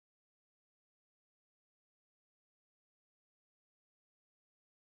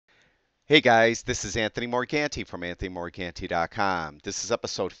Hey guys, this is Anthony Morganti from AnthonyMorganti.com. This is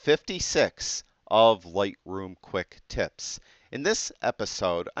episode 56 of Lightroom Quick Tips. In this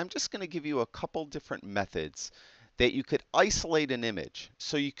episode, I'm just going to give you a couple different methods that you could isolate an image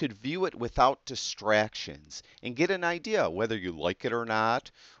so you could view it without distractions and get an idea whether you like it or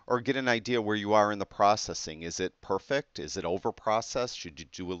not, or get an idea where you are in the processing. Is it perfect? Is it over processed? Should you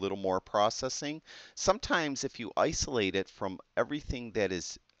do a little more processing? Sometimes if you isolate it from everything that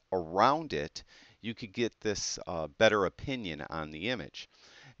is around it, you could get this better opinion on the image.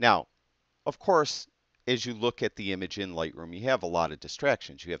 Now, of course, as you look at the image in Lightroom, you have a lot of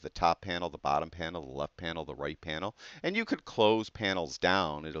distractions. You have the top panel, the bottom panel, the left panel, the right panel, and you could close panels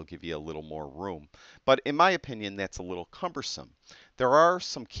down. It'll give you a little more room. But in my opinion, that's a little cumbersome. There are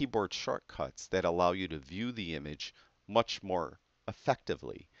some keyboard shortcuts that allow you to view the image much more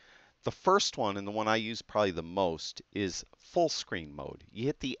effectively. The first one, and the one I use probably the most, is Fullscreen Mode. You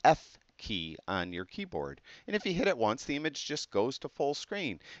hit the F key on your keyboard, and if you hit it once, the image just goes to full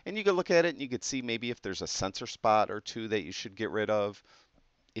screen. And you can look at it and you can see maybe if there's a sensor spot or two that you should get rid of,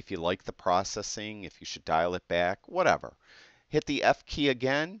 if you like the processing, if you should dial it back, whatever. Hit the F key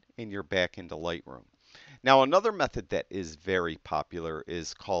again, and you're back into Lightroom. Now, another method that is very popular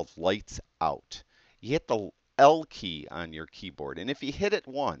is called Lights Out. You hit the L key on your keyboard, and if you hit it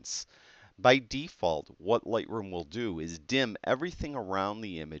once, by default, what Lightroom will do is dim everything around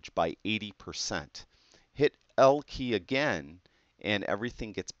the image by 80%. Hit L key again, and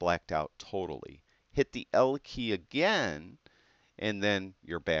everything gets blacked out totally. Hit the L key again, and then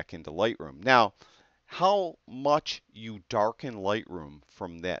you're back into Lightroom. Now, how much you darken Lightroom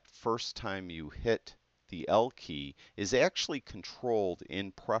from that first time you hit the L key is actually controlled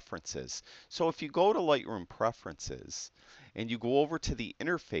in Preferences. So if you go to Lightroom Preferences and you go over to the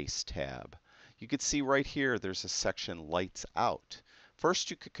Interface tab, you can see right here there's a section Lights Out.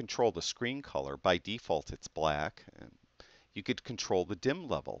 First, you could control the screen color. By default, it's black. You could control the dim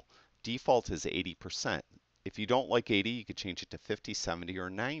level. Default is 80%. If you don't like 80, you could change it to 50, 70, or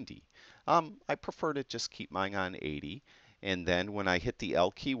 90. I prefer to just keep mine on 80. And then when I hit the L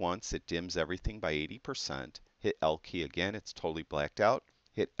key once, it dims everything by 80%. Hit L key again, it's totally blacked out.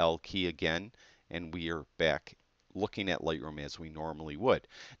 Hit L key again, and we are back looking at Lightroom as we normally would.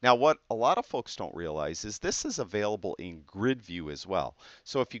 Now, what a lot of folks don't realize is this is available in grid view as well.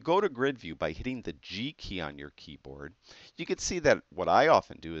 So if you go to grid view by hitting the G key on your keyboard, you can see that what I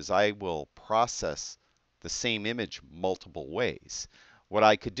often do is I will process the same image multiple ways. What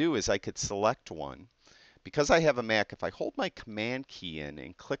I could do is I could select one. Because I have a Mac, if I hold my Command key in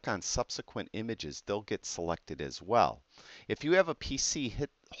and click on subsequent images, they'll get selected as well. If you have a PC,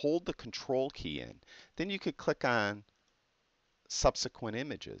 hold the Control key in. Then you could click on subsequent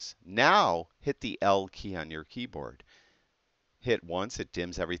images. Now hit the L key on your keyboard. Hit once, it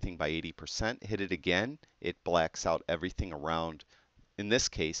dims everything by 80%. Hit it again, it blacks out everything around, in this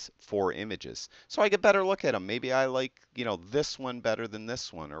case, 4 images. So I get better look at them. Maybe I like, this one better than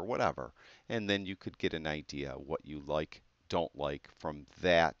this one or whatever. And then you could get an idea what you like, don't like from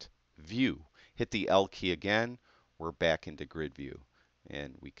that view. Hit the L key again, we're back into grid view.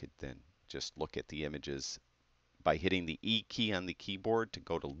 And we could then just look at the images by hitting the E key on the keyboard to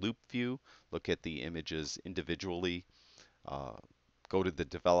go to loop view, look at the images individually, go to the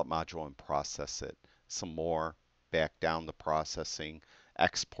develop module and process it some more, back down the processing,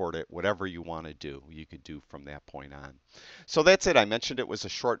 export it, whatever you want to do, you could do from that point on. So that's it. I mentioned it was a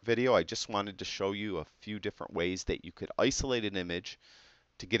short video. I just wanted to show you a few different ways that you could isolate an image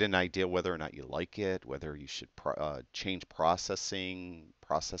to get an idea whether or not you like it, whether you should change processing,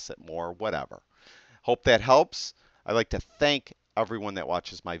 process it more, whatever. Hope that helps. I'd like to thank everyone that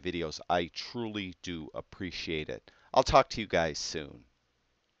watches my videos. I truly do appreciate it. I'll talk to you guys soon.